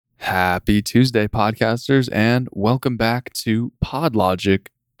Happy Tuesday, podcasters, and welcome back to PodLogic,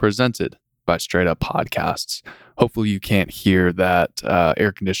 presented by Straight Up Podcasts. Hopefully you can't hear that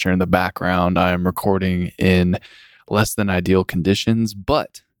air conditioner in the background. I am recording in less than ideal conditions,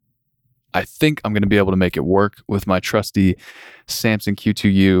 but I think I'm going to be able to make it work with my trusty Samson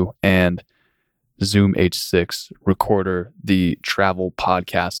Q2U and Zoom H6 recorder, the travel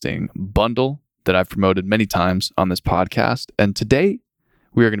podcasting bundle that I've promoted many times on this podcast. And today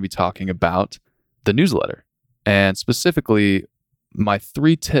we are going to be talking about the newsletter, and specifically my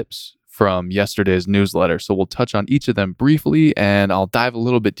 3 tips from yesterday's newsletter. So we'll touch on each of them briefly, and I'll dive a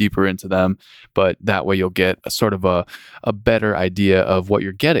little bit deeper into them, but that way you'll get a sort of a better idea of what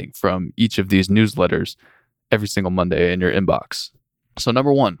you're getting from each of these newsletters every single Monday in your inbox. So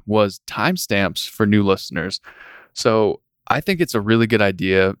number 1 was timestamps for new listeners. So I think it's a really good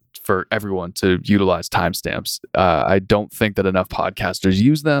idea for everyone to utilize timestamps. I don't think that enough podcasters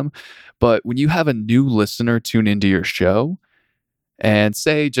use them, but when you have a new listener tune into your show, and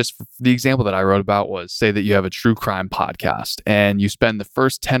say, just the example that I wrote about was, say that you have a true crime podcast and you spend the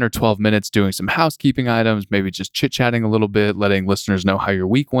first 10 or 12 minutes doing some housekeeping items, maybe just chit-chatting a little bit, letting listeners know how your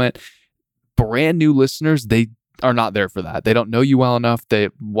week went. Brand new listeners, they are not there for that. They don't know you well enough.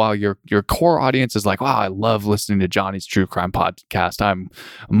 While your core audience is like, wow, I love listening to Johnny's true crime podcast. I'm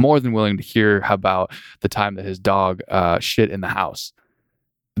more than willing to hear about the time that his dog shit in the house.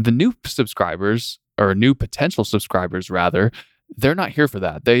 The new subscribers, or new potential subscribers rather, they're not here for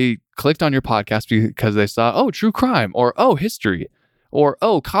that. They clicked on your podcast because they saw, oh, true crime, or oh, history, or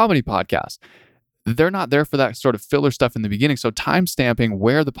oh, comedy podcast. They're not there for that sort of filler stuff in the beginning. So timestamping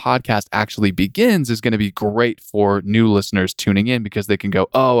where the podcast actually begins is going to be great for new listeners tuning in, because they can go,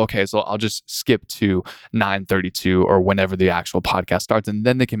 oh, okay, so I'll just skip to 9:32 or whenever the actual podcast starts. And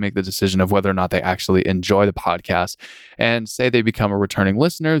then they can make the decision of whether or not they actually enjoy the podcast. And say they become a returning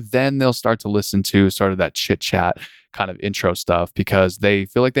listener, then they'll start to listen to sort of that chit chat kind of intro stuff, because they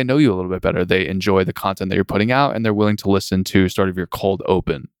feel like they know you a little bit better. They enjoy the content that you're putting out, and they're willing to listen to sort of your cold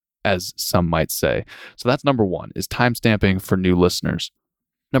open, as some might say. So that's number 1, is timestamping for new listeners.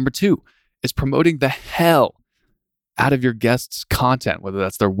 Number 2 is promoting the hell out of your guests' content, whether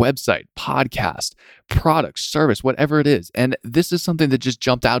that's their website, podcast, product, service, whatever it is. And this is something that just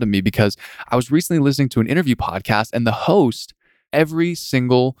jumped out at me, because I was recently listening to an interview podcast, and the host, every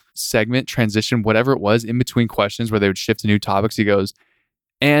single segment, transition, whatever it was, in between questions where they would shift to new topics, he goes,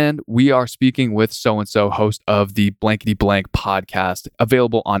 and we are speaking with so-and-so, host of the blankety blank podcast,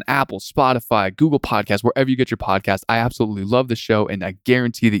 available on Apple, Spotify, Google Podcasts, wherever you get your podcast. I absolutely love the show, and I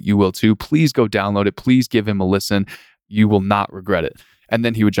guarantee that you will too. Please go download it. Please give him a listen. You will not regret it. And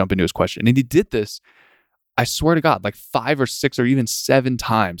then he would jump into his question. And he did this, I swear to God, like 5 or 6 or even 7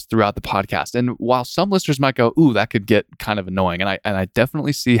 times throughout the podcast. And while some listeners might go, ooh, that could get kind of annoying, and I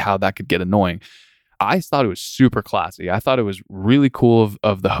definitely see how that could get annoying, I thought it was super classy. I thought it was really cool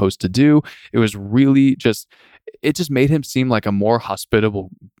of the host to do. It was really it just made him seem like a more hospitable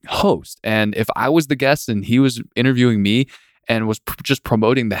host. And if I was the guest and he was interviewing me and was just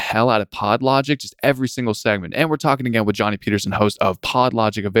promoting the hell out of PodLogic, just every single segment. And we're talking again with Johnny Peterson, host of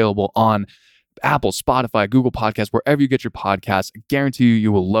PodLogic, available on Apple, Spotify, Google Podcasts, wherever you get your podcasts. I guarantee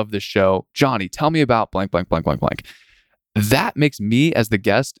you will love this show. Johnny, tell me about blank, blank, blank, blank, blank. That makes me as the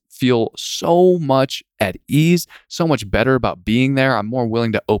guest feel so much at ease, so much better about being there. I'm more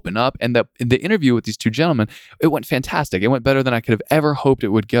willing to open up. And the interview with these 2 gentlemen, it went fantastic. It went better than I could have ever hoped it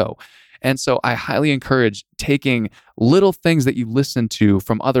would go. And so I highly encourage taking little things that you listen to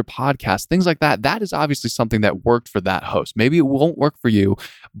from other podcasts, things like that. That is obviously something that worked for that host. Maybe it won't work for you,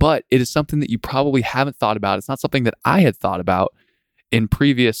 but it is something that you probably haven't thought about. It's not something that I had thought about in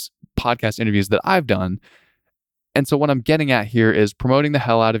previous podcast interviews that I've done. And so what I'm getting at here is promoting the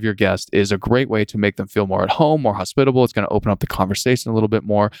hell out of your guest is a great way to make them feel more at home, more hospitable. It's going to open up the conversation a little bit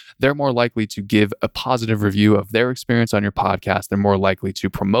more. They're more likely to give a positive review of their experience on your podcast. They're more likely to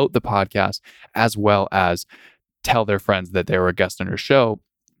promote the podcast, as well as tell their friends that they were a guest on your show.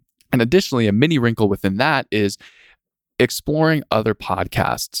 And additionally, a mini wrinkle within that is exploring other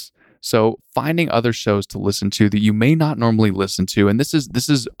podcasts. So finding other shows to listen to that you may not normally listen to. And this is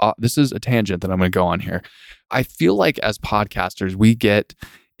a tangent that I'm going to go on here. I feel like as podcasters, we get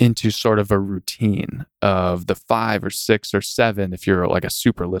into sort of a routine of the 5 or 6 or 7, if you're like a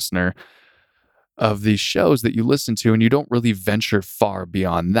super listener, of these shows that you listen to, and you don't really venture far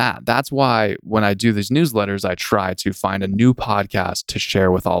beyond that. That's why when I do these newsletters, I try to find a new podcast to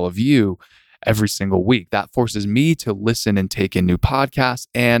share with all of you every single week. That forces me to listen and take in new podcasts,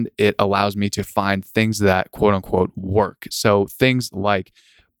 and it allows me to find things that quote unquote work. So things like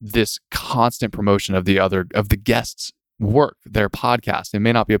this constant promotion of the guests work, their podcast. It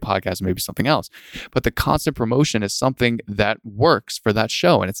may not be a podcast, it may be something else, but the constant promotion is something that works for that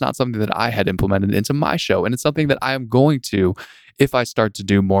show. And it's not something that I had implemented into my show. And it's something that I am going to if I start to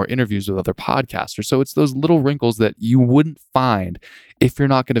do more interviews with other podcasters. So it's those little wrinkles that you wouldn't find if you're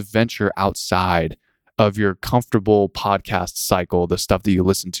not going to venture outside of your comfortable podcast cycle, the stuff that you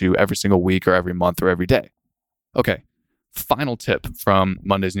listen to every single week or every month or every day. Okay, final tip from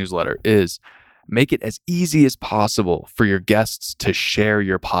Monday's newsletter is make it as easy as possible for your guests to share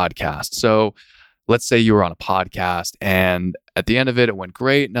your podcast. So let's say you were on a podcast and at the end of it, it went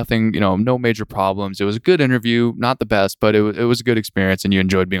great. Nothing, no major problems. It was a good interview, not the best, but it was a good experience and you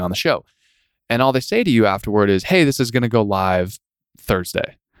enjoyed being on the show. And all they say to you afterward is, hey, this is going to go live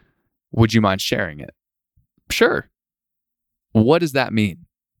Thursday. Would you mind sharing it? Sure. What does that mean?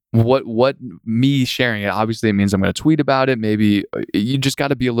 What me sharing it? Obviously, it means I'm going to tweet about it. Maybe you just got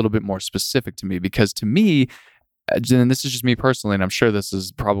to be a little bit more specific to me, because to me, and this is just me personally, and I'm sure this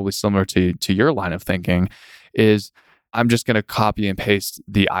is probably similar to your line of thinking, is I'm just going to copy and paste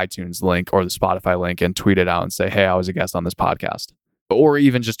the iTunes link or the Spotify link and tweet it out and say, hey, I was a guest on this podcast. Or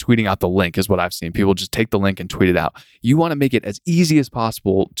even just tweeting out the link is what I've seen. People just take the link and tweet it out. You want to make it as easy as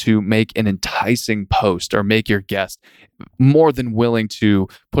possible to make an enticing post or make your guest more than willing to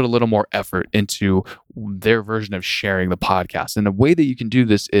put a little more effort into their version of sharing the podcast. And the way that you can do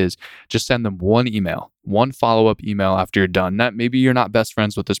this is just send them one email, one follow-up email after you're done. Maybe you're not best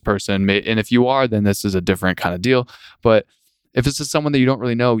friends with this person. And if you are, then this is a different kind of deal. But if this is someone that you don't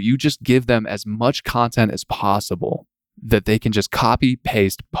really know, you just give them as much content as possible that they can just copy,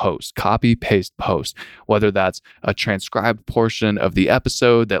 paste, post, whether that's a transcribed portion of the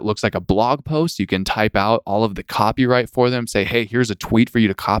episode that looks like a blog post. You can type out all of the copyright for them, say, hey, here's a tweet for you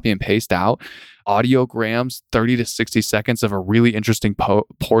to copy and paste out. Audiograms, 30 to 60 seconds of a really interesting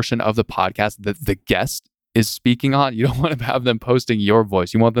portion of the podcast that the guest is speaking on. You don't want to have them posting your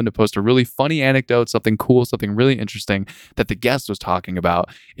voice. You want them to post a really funny anecdote, something cool, something really interesting that the guest was talking about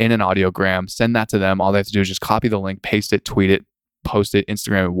in an audiogram. Send that to them. All they have to do is just copy the link, paste it, tweet it, post it,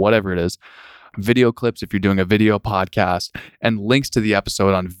 Instagram, whatever it is. Video clips if you're doing a video podcast, and links to the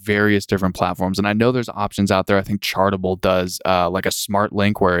episode on various different platforms. And I know there's options out there. I think Chartable does like a smart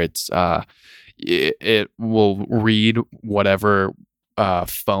link where it will read whatever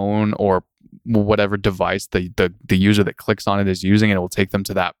phone or whatever device the user that clicks on it is using, and it will take them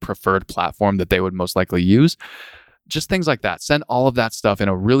to that preferred platform that they would most likely use. Just things like that. Send all of that stuff in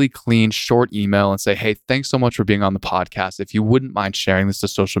a really clean, short email and say, hey, thanks so much for being on the podcast. If you wouldn't mind sharing this to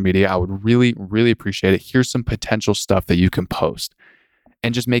social media, I would really, really appreciate it. Here's some potential stuff that you can post.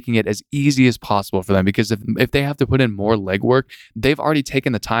 And just making it as easy as possible for them, because if they have to put in more legwork, they've already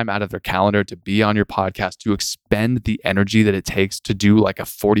taken the time out of their calendar to be on your podcast, to expend the energy that it takes to do like a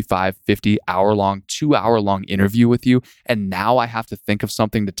 45, 50 hour long, 2 hour long interview with you. And now I have to think of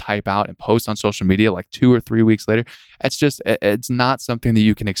something to type out and post on social media like 2 or 3 weeks later. It's not something that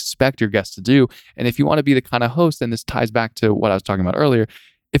you can expect your guests to do. And if you want to be the kind of host, and this ties back to what I was talking about earlier,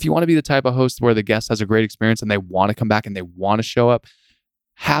 if you want to be the type of host where the guest has a great experience and they want to come back and they want to show up,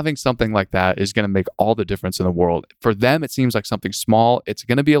 having something like that is going to make all the difference in the world. For them, it seems like something small. It's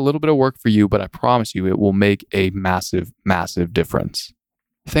going to be a little bit of work for you, but I promise you it will make a massive, massive difference.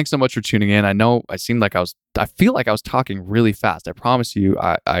 Thanks so much for tuning in. I know I feel like I was talking really fast. I promise you,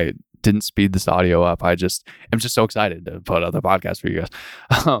 I didn't speed this audio up. I'm just so excited to put out the podcast for you guys.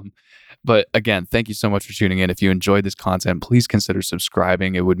 But again, thank you so much for tuning in. If you enjoyed this content, please consider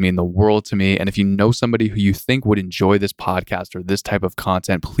subscribing. It would mean the world to me. And if you know somebody who you think would enjoy this podcast or this type of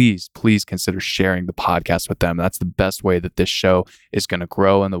content, please consider sharing the podcast with them. That's the best way that this show is going to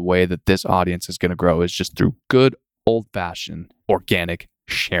grow, and the way that this audience is going to grow is just through good old-fashioned organic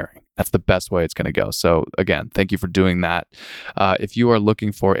sharing. That's the best way it's going to go. So again, thank you for doing that. If you are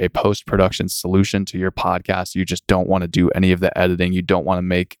looking for a post-production solution to your podcast, you just don't want to do any of the editing, you don't want to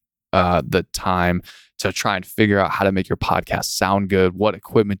make the time to try and figure out how to make your podcast sound good. What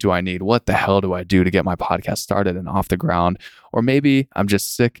equipment do I need? What the hell do I do to get my podcast started and off the ground? Or maybe I'm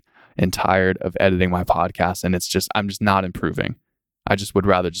just sick and tired of editing my podcast and I'm just not improving. I just would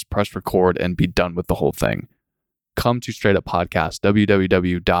rather just press record and be done with the whole thing. Come to Straight Up Podcast,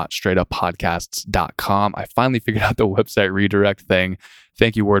 www.straightuppodcasts.com. I finally figured out the website redirect thing.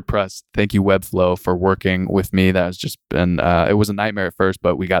 Thank you, WordPress. Thank you, Webflow, for working with me. That has just been, it was a nightmare at first,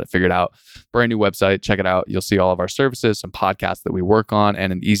 but we got it figured out. Brand new website. Check it out. You'll see all of our services, some podcasts that we work on,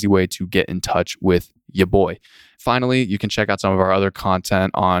 and an easy way to get in touch with your boy. Finally, you can check out some of our other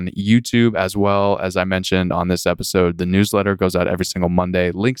content on YouTube, as well as I mentioned on this episode. The newsletter goes out every single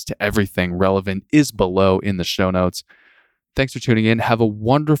Monday. Links to everything relevant is below in the show notes. Thanks for tuning in. Have a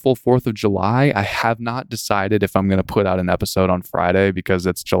wonderful 4th of July. I have not decided if I'm going to put out an episode on Friday because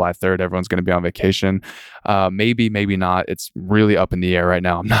it's July 3rd. Everyone's going to be on vacation. Maybe not. It's really up in the air right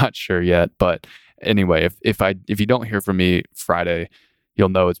now. I'm not sure yet. But anyway, if you don't hear from me Friday, you'll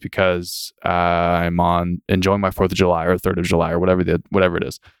know it's because I'm enjoying my 4th of July or 3rd of July or whatever it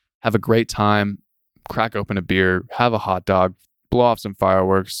is. Have a great time. Crack open a beer. Have a hot dog. Blow off some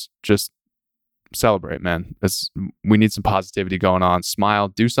fireworks. Just celebrate, man. We need some positivity going on. Smile,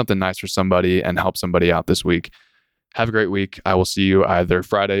 do something nice for somebody, and help somebody out this week. Have a great week. I will see you either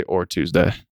Friday or Tuesday.